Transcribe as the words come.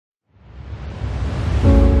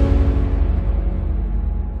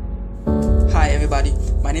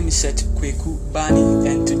My name is sethkbani,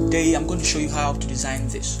 and today I'm going to show you how to design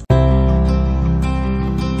this.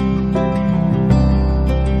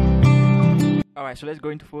 Alright, so let's go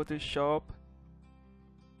into Photoshop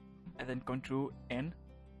and then Control N.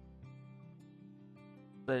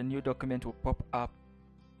 The new document will pop up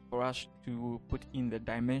for us to put in the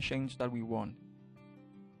dimensions that we want.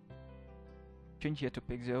 Change here to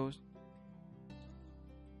pixels.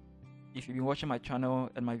 If you've been watching my channel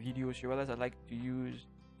and my videos, you realize I like to use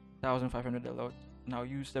 1500 a lot. Now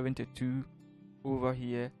use 72 over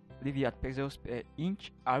here. Leave it at pixels per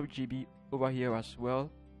inch. RGB over here as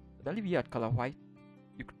well. But I'll leave it at color white.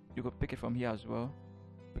 You could pick it from here as well.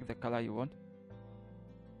 Pick the color you want.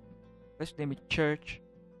 Let's name it church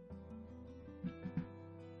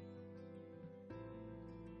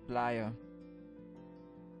flyer.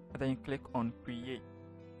 And then you click on create.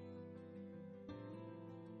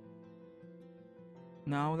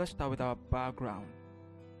 Now let's start with our background.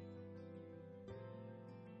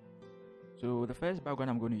 So the first background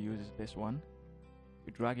I'm going to use is this one.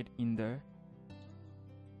 You drag it in there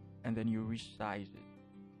and then you resize it.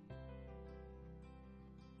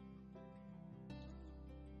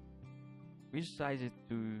 Resize it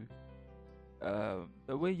to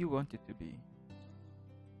the way you want it to be.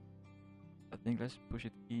 I think let's push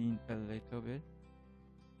it in a little bit.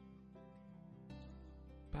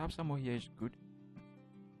 Perhaps somewhere here is good.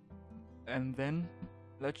 And then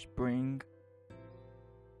let's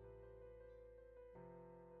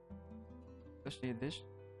say this.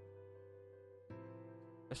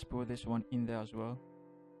 Let's put this one in there as well.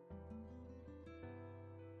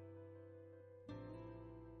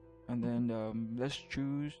 And then let's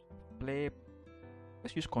choose play.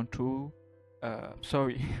 Let's use control.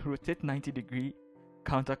 Rotate 90 degree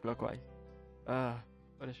counterclockwise.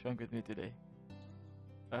 What is wrong with me today?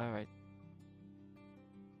 Alright.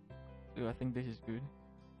 So I think this is good.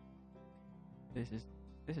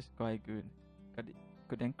 This is quite good.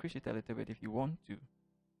 Could increase it a little bit if you want to,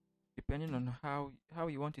 depending on how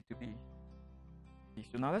you want it to be. Okay,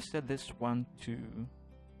 so now let's set this one to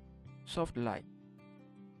soft light.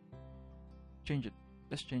 Change it.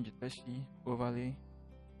 Let's change it. Let's see overlay.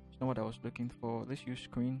 It's not what I was looking for. Let's use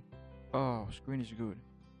screen. Oh, screen is good.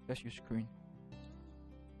 Let's use screen.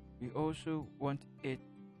 We also want it.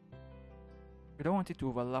 We don't want it to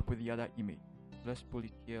overlap with the other image. Let's pull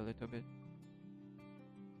it here a little bit.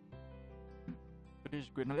 So this is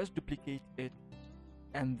good. Now let's duplicate it,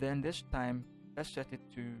 and then this time let's set it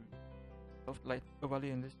to soft light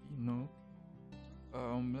overlay, and let's see. No.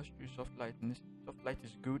 Let's do soft light, and this soft light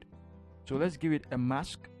is good. So let's give it a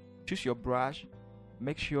mask. Choose your brush.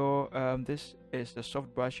 Make sure this is the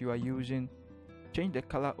soft brush you are using. Change the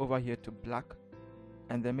color over here to black,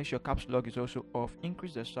 and then make sure caps lock is also off.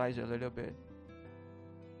 Increase the size a little bit.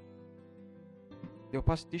 The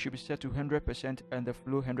opacity should be set to 100% and the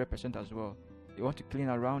flow 100% as well. You want to clean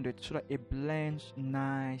around it so that it blends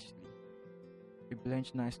nicely. It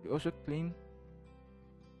blends nicely. Also clean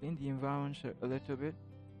the environment a little bit.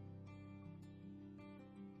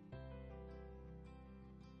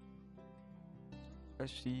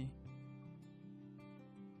 Let's see.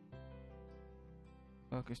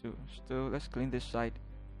 Okay, so still let's clean this side.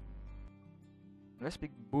 Let's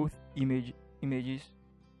pick both images,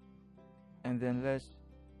 and then let's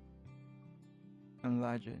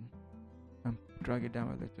enlarge it and drag it down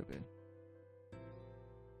a little bit.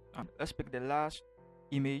 Let's pick the last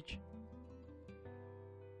image.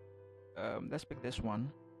 Let's pick this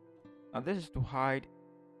one. Now this is to hide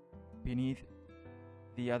beneath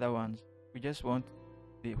the other ones. We just want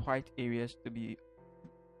the white areas to be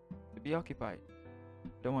occupied.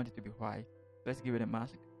 Don't want it to be white. Let's give it a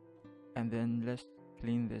mask, and then let's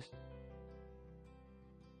clean this.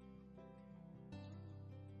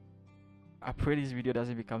 I pray this video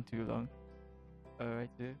doesn't become too long. Alright,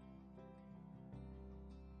 so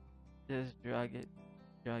just drag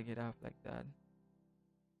it up like that.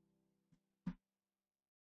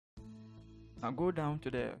 Now go down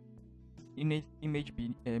to the image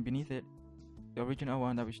beneath it, the original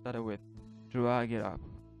one that we started with. Drag it up,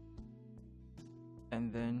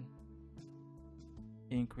 and then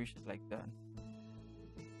increase it like that.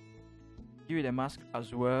 Give it a mask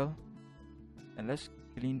as well, and let's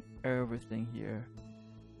clean everything here.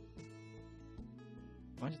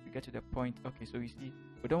 Once we get to the point, okay, so you see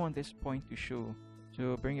we don't want this point to show,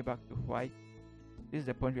 so bring it back to white. This is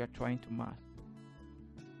the point we are trying to mask.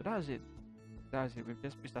 So that's it.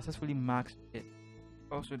 We successfully masked it.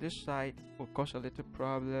 Also this side will cause a little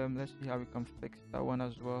problem. Let's see how we can fix that one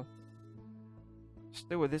as well.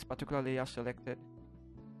 Still with this particular layer selected,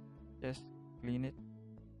 just clean it.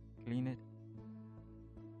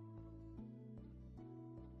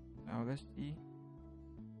 Now let's see.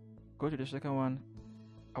 Go to the second one.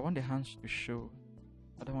 I want the hands to show.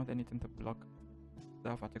 I don't want anything to block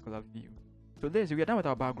that particular view. So this, we are done with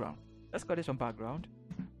our background. Let's call this one background.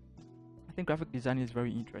 I think graphic design is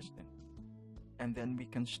very interesting. And then we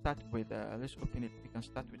can start with, let's open it. We can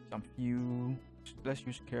start with some few, let's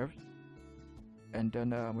use curves. And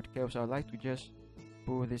then with curves, I would like to just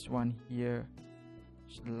pull this one here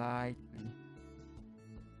slightly.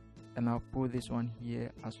 And I'll pull this one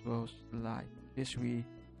here as well slightly. This way,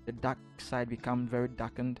 the dark side becomes very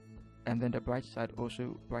darkened. And then the bright side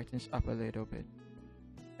also brightens up a little bit.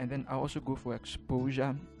 And then I'll also go for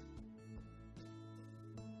exposure.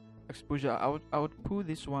 I would pull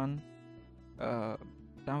this one down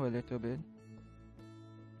a little bit,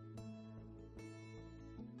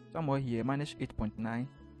 somewhere here, minus 8.9,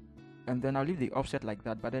 and then I'll leave the offset like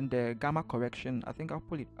that. But then the gamma correction, I think I'll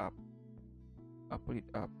pull it up.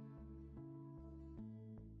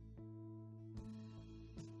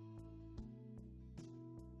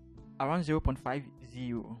 Around 0.50.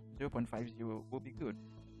 0.50 will be good.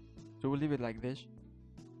 So we'll leave it like this.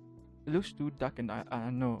 It looks too dark, and I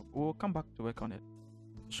know we'll come back to work on it.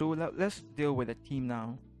 So let's deal with the theme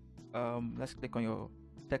now. Let's click on your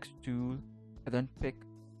text tool and then pick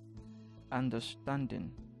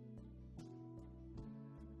understanding.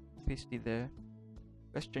 Paste it there.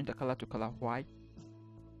 Let's change the color to color white.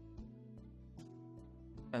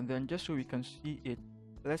 And then just so we can see it,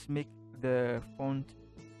 let's make the font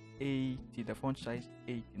 80, the font size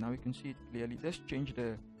 80. Now we can see it clearly. Let's change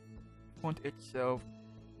the font itself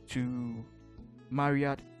to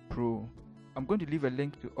Marriott Pro. I'm going to leave a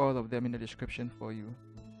link to all of them in the description for you.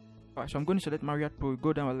 Alright, so I'm going to select Marriott Pro,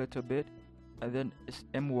 go down a little bit, and then it's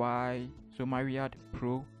MY, so Marriott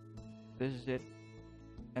Pro. This is it.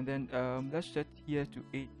 And then let's set here to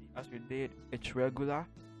 80 as we did. It's regular.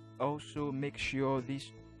 Also make sure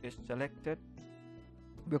this is selected.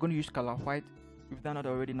 We're going to use color white. We've done that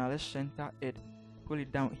already. Now let's center it, pull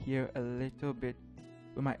it down here a little bit.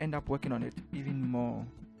 We might end up working on it even more.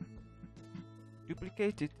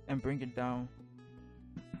 Duplicate it and bring it down.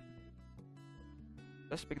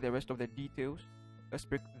 Let's pick the rest of the details. Let's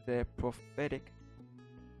pick the prophetic.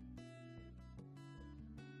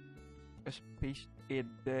 Let's paste it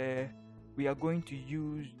there. We are going to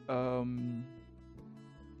use a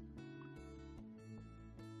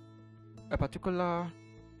particular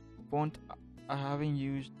font I haven't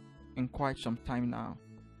used in quite some time now.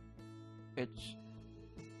 It's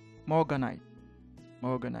Morganite.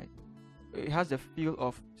 It has the feel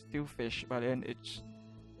of stillfish, but then it's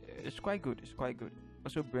quite good. It's quite good.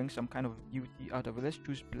 Also brings some kind of beauty out of it. Let's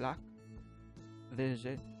choose black. This is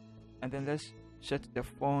it. And then let's set the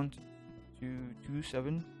font to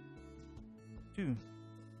 272.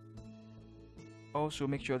 Also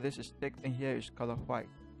make sure this is thick and here is color white.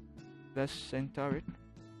 Let's center it.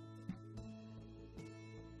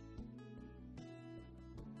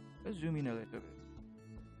 Let's zoom in a little bit.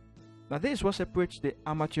 Now this is what separates the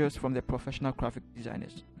amateurs from the professional graphic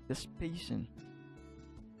designers. The spacing.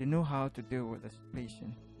 They know how to deal with the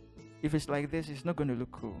spacing. If it's like this, it's not going to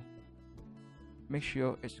look cool. Make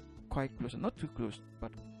sure it's quite closer. Not too close,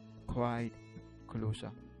 but quite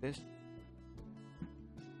closer. This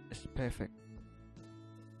is perfect.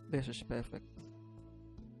 This is perfect.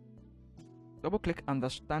 Double click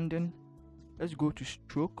understanding. Let's go to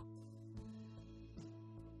stroke.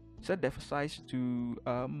 Set the size to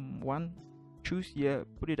 1. Choose here,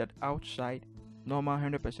 put it at outside, normal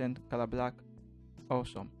 100% color black.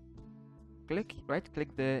 Awesome. Right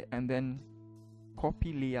click there and then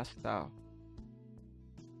copy layer style.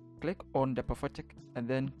 Click on the prophetic and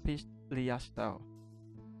then paste layer style.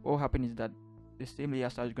 What will happen is that the same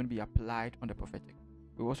layer style is going to be applied on the prophetic.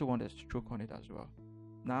 We also want a stroke on it as well.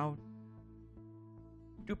 Now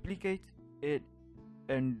duplicate it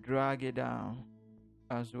and drag it down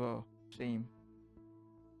as well, same,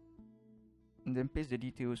 and then paste the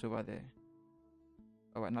details over there.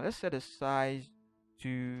 Alright, now let's set the size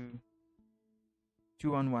to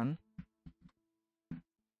 211,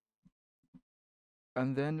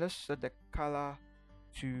 and then let's set the color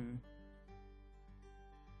to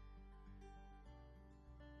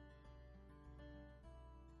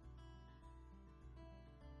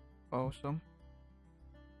awesome.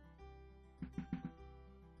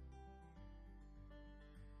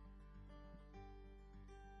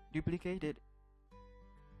 Duplicate it.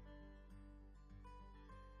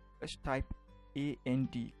 Let's type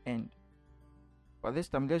AND, end. But this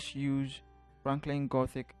time let's use Franklin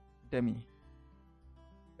Gothic Demi.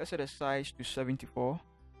 Let's set the size to 74.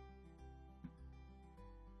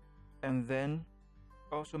 And then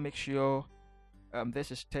also make sure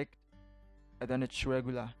this is ticked and then it's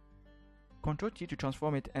regular. Control T to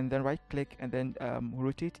transform it, and then right click and then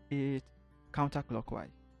rotate it counterclockwise.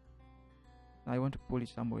 Now I want to pull it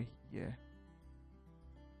somewhere here.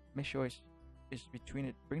 Make sure it's between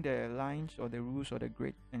it. Bring the lines or the rules or the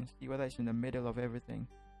grid and see whether it's in the middle of everything.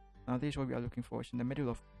 Now this is what we are looking for. It's in the middle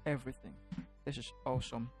of everything. This is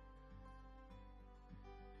awesome.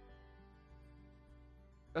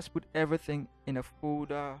 Let's put everything in a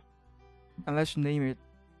folder and let's name it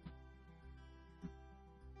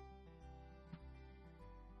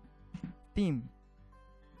theme.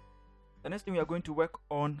 The next thing we are going to work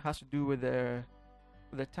on has to do with the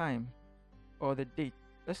time or the date.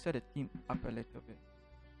 Let's set the theme up a little bit.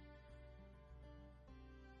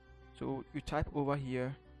 So you type over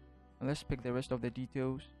here and let's pick the rest of the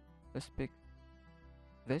details. Let's pick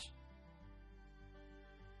this.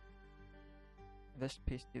 Let's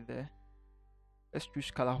paste it there. Let's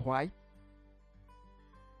choose color white.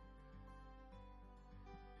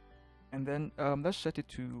 And then let's set it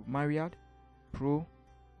to Myriad Pro.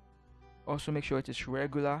 Also make sure it is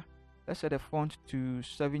regular. Let's set the font to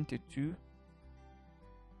 42.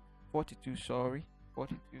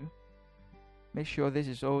 Make sure this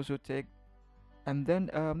is also tagged. And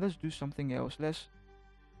then let's do something else. Let's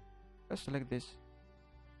select this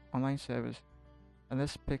online service and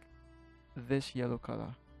let's pick this yellow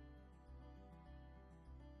color.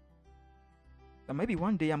 Now maybe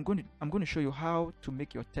one day I'm going to show you how to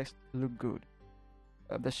make your text look good.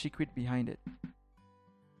 The secret behind it.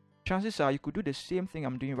 Chances are you could do the same thing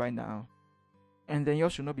I'm doing right now, and then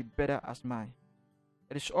yours will not be better as mine.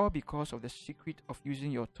 It is all because of the secret of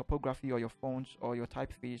using your typography or your fonts or your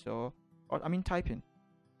typeface or I mean typing.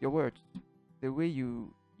 Your words, the way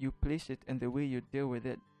you place it and the way you deal with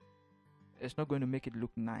it, it's not going to make it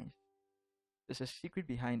look nice. There's a secret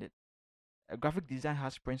behind it. A graphic design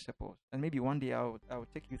has principles, and maybe one day I'll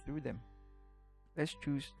take you through them. Let's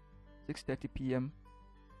choose 6:30 p.m.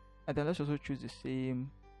 and then let's also choose the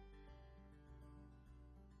same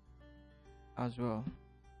as well.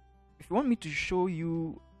 If you want me to show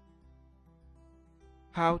you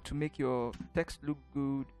how to make your text look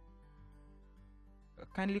good,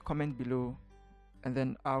 kindly comment below and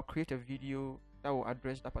then I'll create a video that will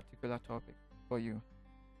address that particular topic for you.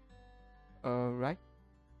 Alright,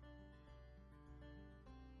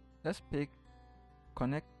 let's pick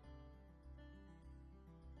connect,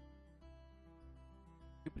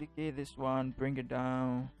 duplicate this one, bring it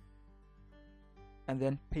down and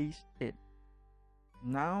then paste it.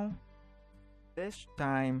 Now this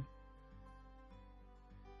time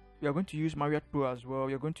we are going to use Myriad Pro as well.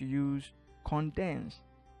 We are going to use condense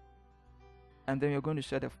and then you're going to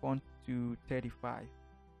set the font to 35.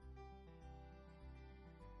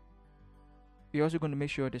 We're also going to make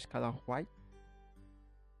sure this color white,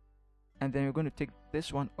 and then we're going to take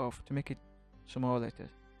this one off to make it small letters.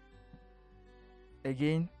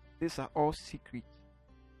 Again, these are all secrets,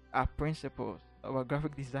 are principles of a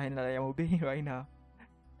graphic design that I am obeying right now.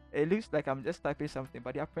 It looks like I'm just typing something,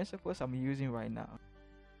 but they are principles I'm using right now.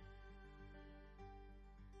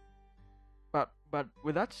 But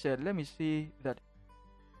with that said, let me say that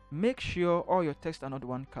make sure all your text are not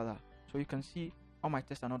one color. So you can see all my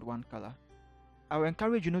text are not one color. I will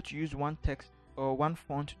encourage you not to use one text or one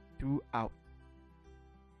font throughout.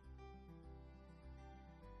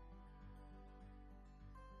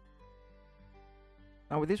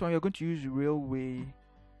 Now with this one, you're going to use Railway.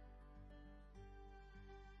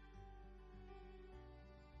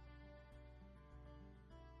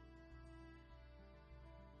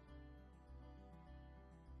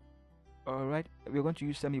 Alright, we're going to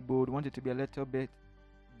use semi-bold. Want it to be a little bit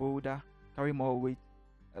bolder, carry more weight.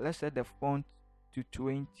 Let's set the font to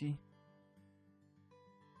 20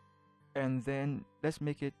 and then let's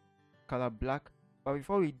make it color black. But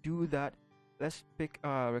before we do that, let's pick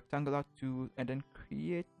a rectangular tool and then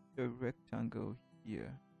create a rectangle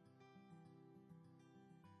here.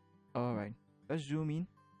 Alright, let's zoom in.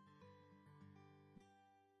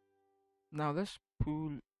 Now let's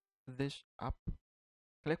pull this up.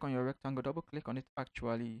 Click on your rectangle, double click on it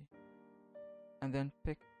actually, and then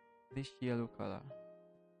pick this yellow color.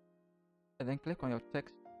 And then click on your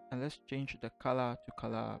text and let's change the color to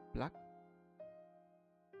color black.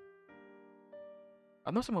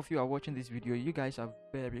 I know some of you are watching this video. You guys are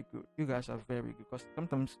very good. You guys are very good, because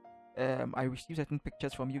sometimes I receive certain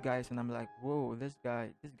pictures from you guys and I'm like, whoa, this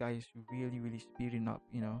guy is really speeding up,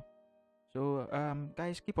 you know. So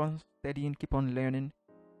guys, keep on studying, keep on learning.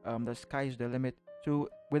 The sky is the limit. So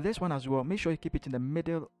with this one as well, make sure you keep it in the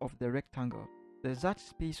middle of the rectangle. The exact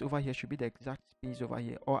space over here should be the exact space over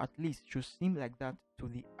here, or at least should seem like that to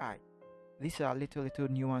the eye. These are little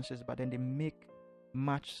nuances, but then they make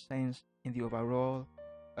much sense in the overall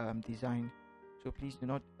design. So please do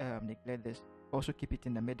not neglect this. Also keep it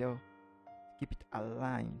in the middle, keep it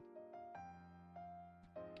aligned.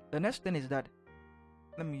 The next thing is that,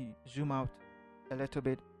 let me zoom out a little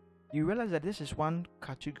bit. You realize that this is one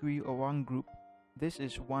category or one group. This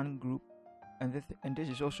is one group, and this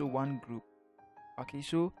is also one group. Okay,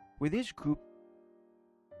 so with this group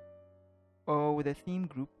or with a theme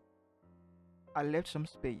group, I left some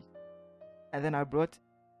space, and then I brought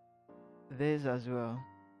this as well.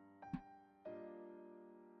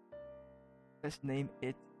 Let's name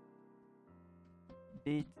it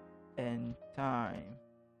date and time,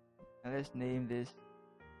 and let's name this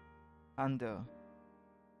handle.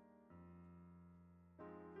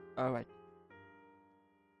 Alright,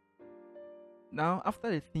 now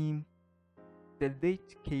after the theme, the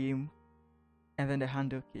date came, and then the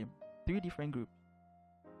handle came. 3 different groups.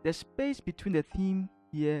 The space between the theme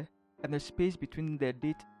here and the space between the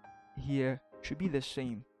date here should be the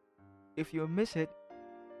same. If you miss it,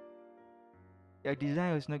 your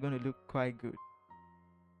design is not going to look quite good.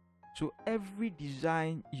 So every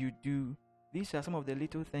design you do, these are some of the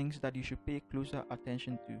little things that you should pay closer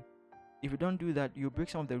attention to. If you don't do that, you break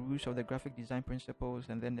some of the rules of the graphic design principles,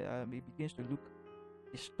 and then it begins to look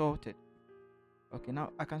distorted. Okay,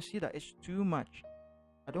 now I can see that it's too much.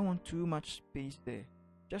 I don't want too much space there,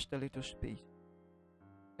 just a little space.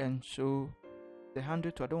 And so the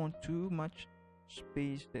handle too, I don't want too much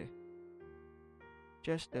space there,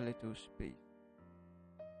 just a little space.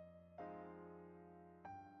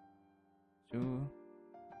 So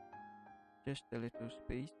just a little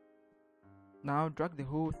space. Now drag the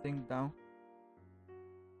whole thing down.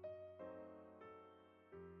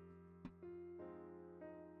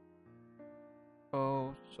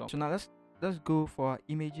 So now let's go for our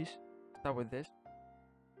images. Start with this.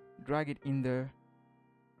 Drag it in there,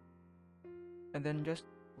 and then just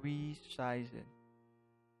resize it.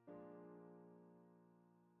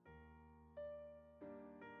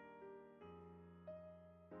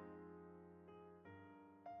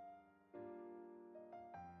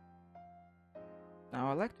 Now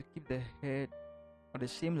I like to keep the head on the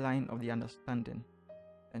same line of the understanding,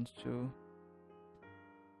 and so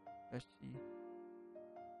let's see.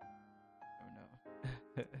 Oh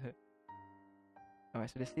no. Alright,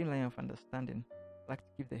 so the same line of understanding. I like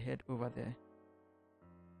to keep the head over there.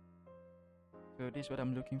 So this is what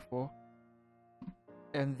I'm looking for.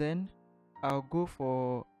 And then I'll go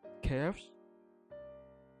for curves.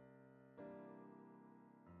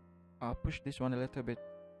 I'll push this one a little bit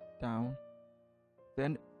down.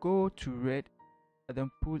 Then go to red, and then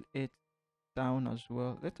pull it down as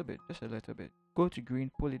well, a little bit, just a little bit. Go to green,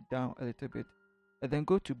 pull it down a little bit, and then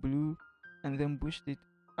go to blue, and then boost it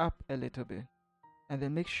up a little bit, and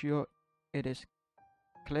then make sure it is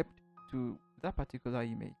clipped to that particular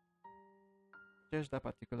image, just that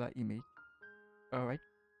particular image. All right,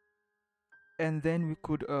 and then we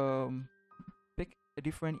could pick a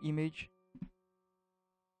different image.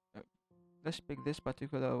 Let's pick this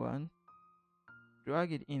particular one.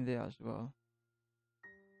 Drag it in there as well.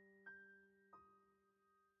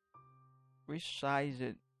 Resize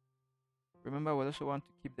it. Remember, we also want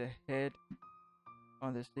to keep the head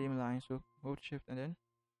on the same line, so hold shift and then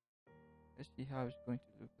let's see how it's going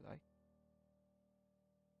to look like.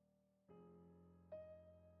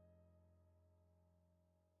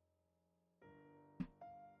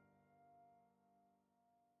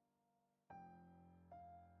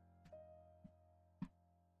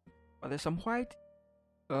 But there's some white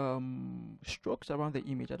strokes around the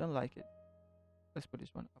image. I don't like it. Let's put this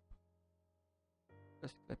one up.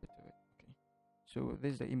 Let's clip it to it. Okay, so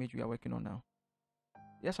this is the image we are working on now.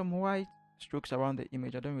 There's some white strokes around the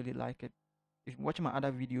image. I don't really like it. If you watch my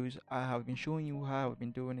other videos, I have been showing you how I've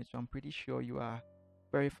been doing it, so I'm pretty sure you are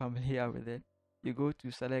very familiar with it. You go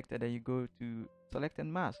to select, and then you go to select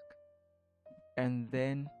and mask, and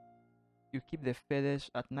then you keep the feathers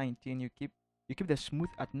at 19. You keep the smooth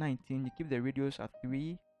at 19. You keep the radius at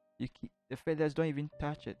 3. You keep the feathers, don't even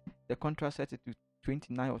touch it. The contrast, set it to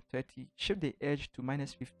 29 or 30. Shift the edge to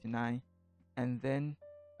 -59, and then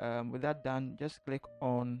with that done, just click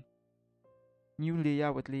on new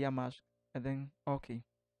layer with layer mask, and then okay.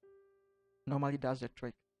 Normally that's the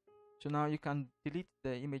trick. So now you can delete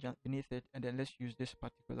the image beneath it, and then let's use this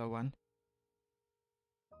particular one.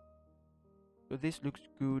 So this looks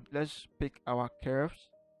good. Let's pick our curves,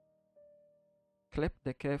 clip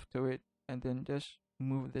the curve to it, and then just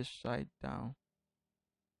move this side down.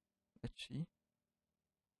 Let's see.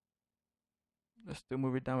 Let's still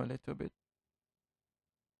move it down a little bit.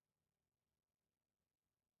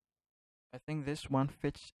 I think this one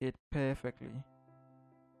fits it perfectly.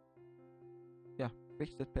 Yeah,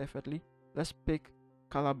 fits it perfectly. Let's pick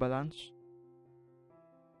color balance.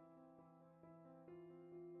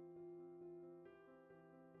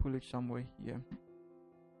 Pull it somewhere here.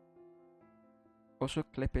 Also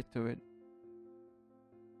clip it to it.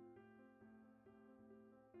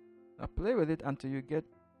 Now play with it until you get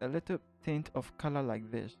a little tint of color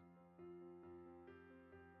like this.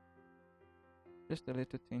 Just a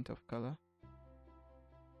little tint of color.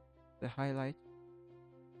 The highlight.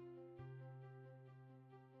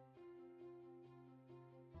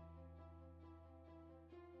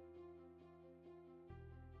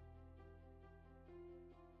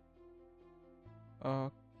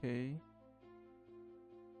 Okay.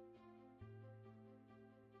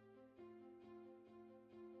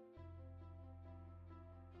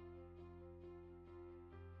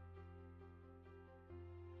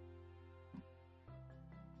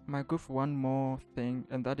 Might go for one more thing,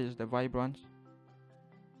 and that is the vibrance.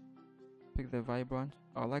 Pick the vibrance.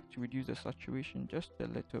 I like to reduce the saturation just a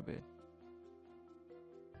little bit.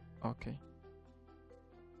 Okay.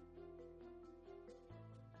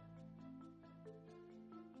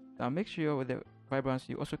 Now make sure with the vibrance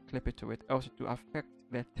you also clip it to it, else to affect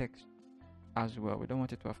the text as well. We don't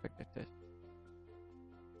want it to affect the text.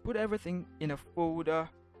 Put everything in a folder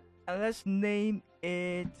and let's name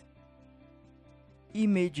it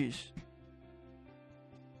images.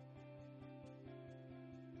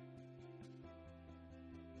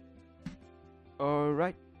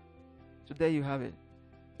 Alright, so there you have it.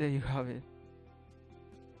 There you have it.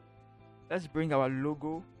 Let's bring our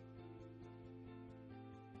logo.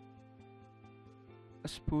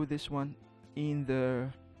 Let's put this one in the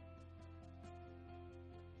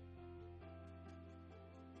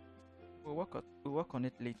we'll work on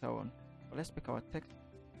it later on. But let's pick our text.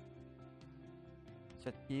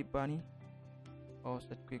 Sethkbani or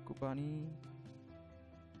sethkbani.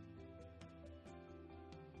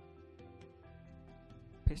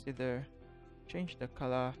 Paste it there. Change the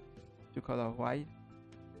color to color white.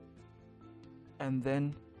 And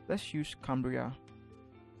then let's use Cambria.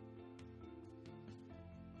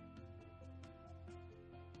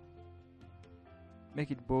 Make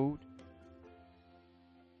it bold.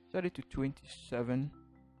 Set it to 27.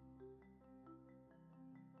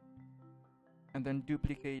 And then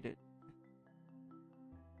duplicate it.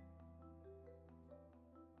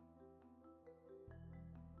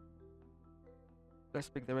 Let's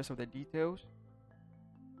pick the rest of the details.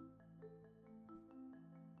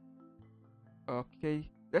 Okay,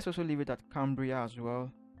 let's also leave it at Cambria as well.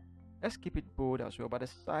 Let's keep it bold as well, but the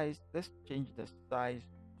size, let's change the size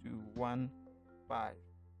to 1.5.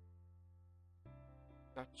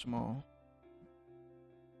 That's small.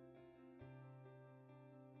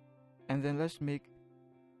 And then let's make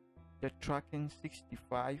the tracking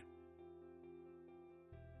 65.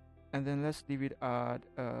 And then let's leave it at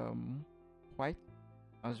white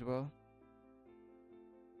as well.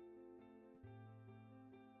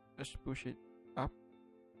 Let's push it up.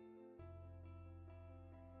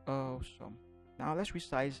 Awesome. Now let's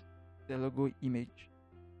resize the logo image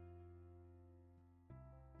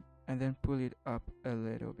and then pull it up a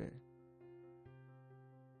little bit.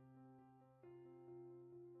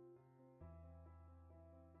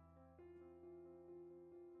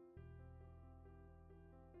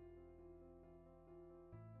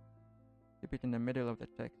 Keep it in the middle of the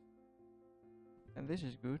text. And this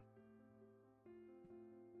is good.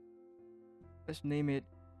 Let's name it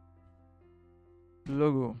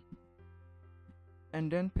logo. And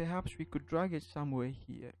then perhaps we could drag it somewhere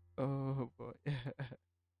here. Oh boy.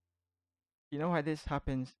 You know why this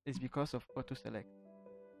happens? It's because of auto select.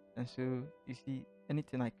 And so you see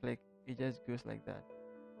anything I click, it just goes like that.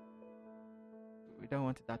 We don't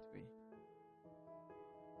want it that way.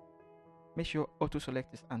 Make sure auto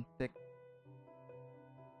select is unticked.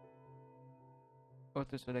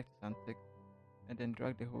 Auto select is unticked. And then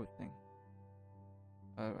drag the whole thing.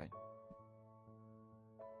 Alright.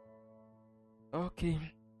 Okay.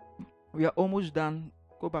 We are almost done.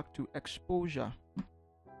 Go back to exposure.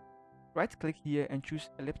 Right click here and choose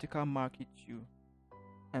elliptical marquee 2.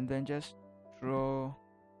 And then just draw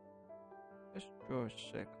a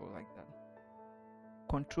circle like that.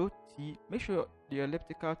 Control T. Make sure the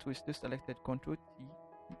elliptical tool is still selected. Control T.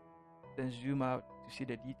 Then zoom out to see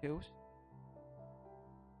the details.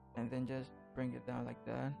 And then just bring it down like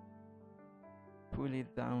that. Pull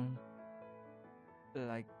it down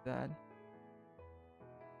like that.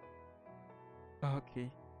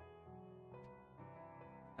 Okay.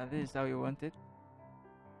 And this is how you want it.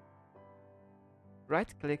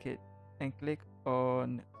 Right click it and click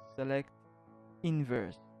on select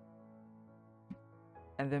inverse.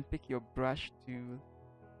 And then pick your brush tool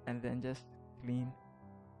and then just clean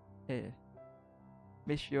it.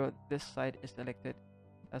 make sure this side is selected.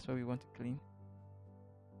 That's what we want to clean.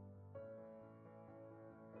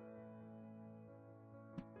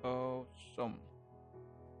 Awesome.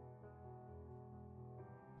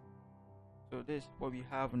 So this is what we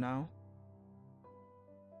have now.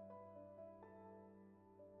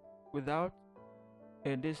 Without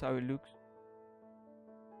this is how it looks.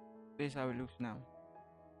 This is how it looks now.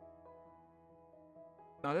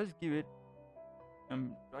 Now let's give it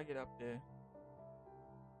drag it up there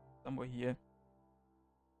somewhere here.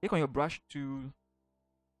 Click on your brush tool,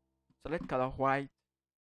 select color white,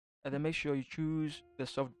 and then make sure you choose the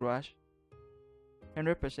soft brush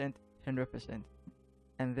 100%,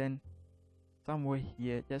 and then somewhere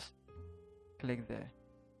here just click there.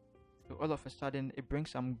 So all of a sudden it brings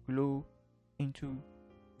some glow into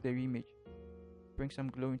the image.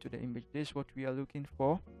 This is what we are looking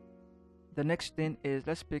for. The next thing is,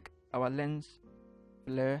 let's pick our lens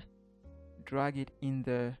flare, drag it in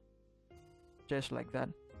the just like that,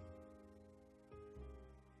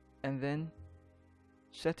 and then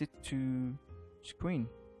set it to screen.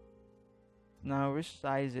 Now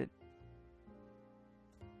resize it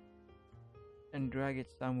and drag it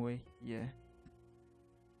somewhere here.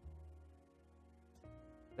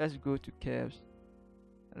 Let's go to curves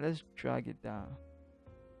and let's drag it down.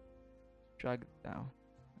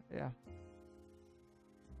 Yeah,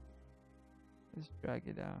 let's drag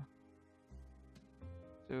it down.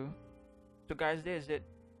 So guys, there's it.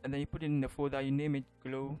 And then you put it in the folder, you name it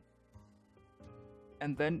glow,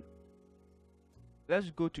 and then let's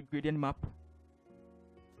go to gradient map,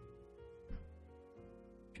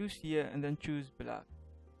 choose here, and then choose black.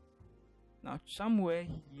 Now somewhere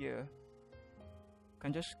here you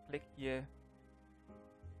can just click here,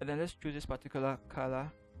 and then let's choose this particular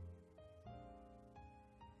color.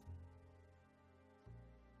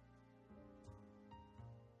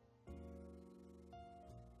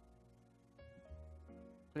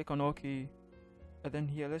 Click on OK, and then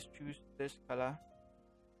here let's choose this color.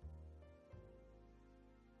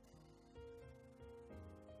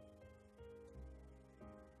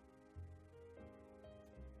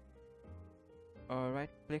 Alright,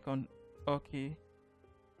 click on OK,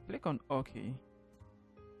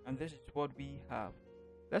 and this is what we have.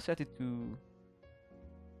 Let's set it to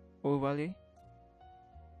overlay,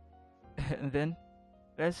 and then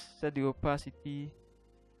let's set the opacity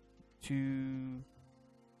to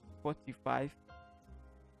 45,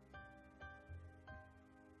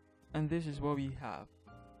 and this is what we have.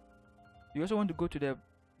 You also want to go to the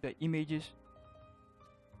images.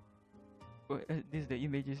 This is the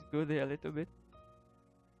images. Go there a little bit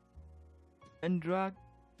and drag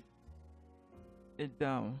it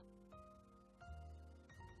down.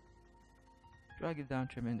 Drag it down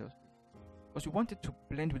tremendously, because you want it to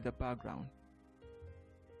blend with the background.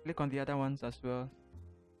 Click on the other ones as well.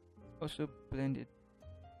 Also blend it.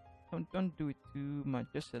 Don't do it too much,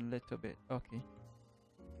 just a little bit. Okay.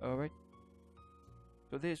 Alright.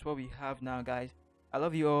 So this is what we have now, guys. I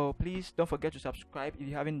love you all. Please don't forget to subscribe if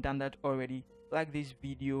you haven't done that already. Like this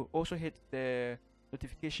video. Also hit the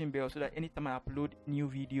notification bell so that anytime I upload new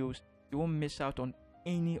videos, you won't miss out on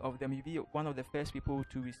any of them. You'll be one of the first people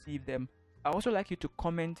to receive them. I also like you to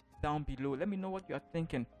comment down below. Let me know what you are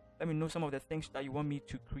thinking. Let me know some of the things that you want me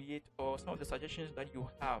to create, or some of the suggestions that you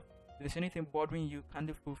have. If there's anything bothering you,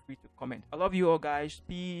 kindly feel free to comment. I love you all, guys.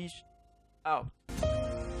 Peace out.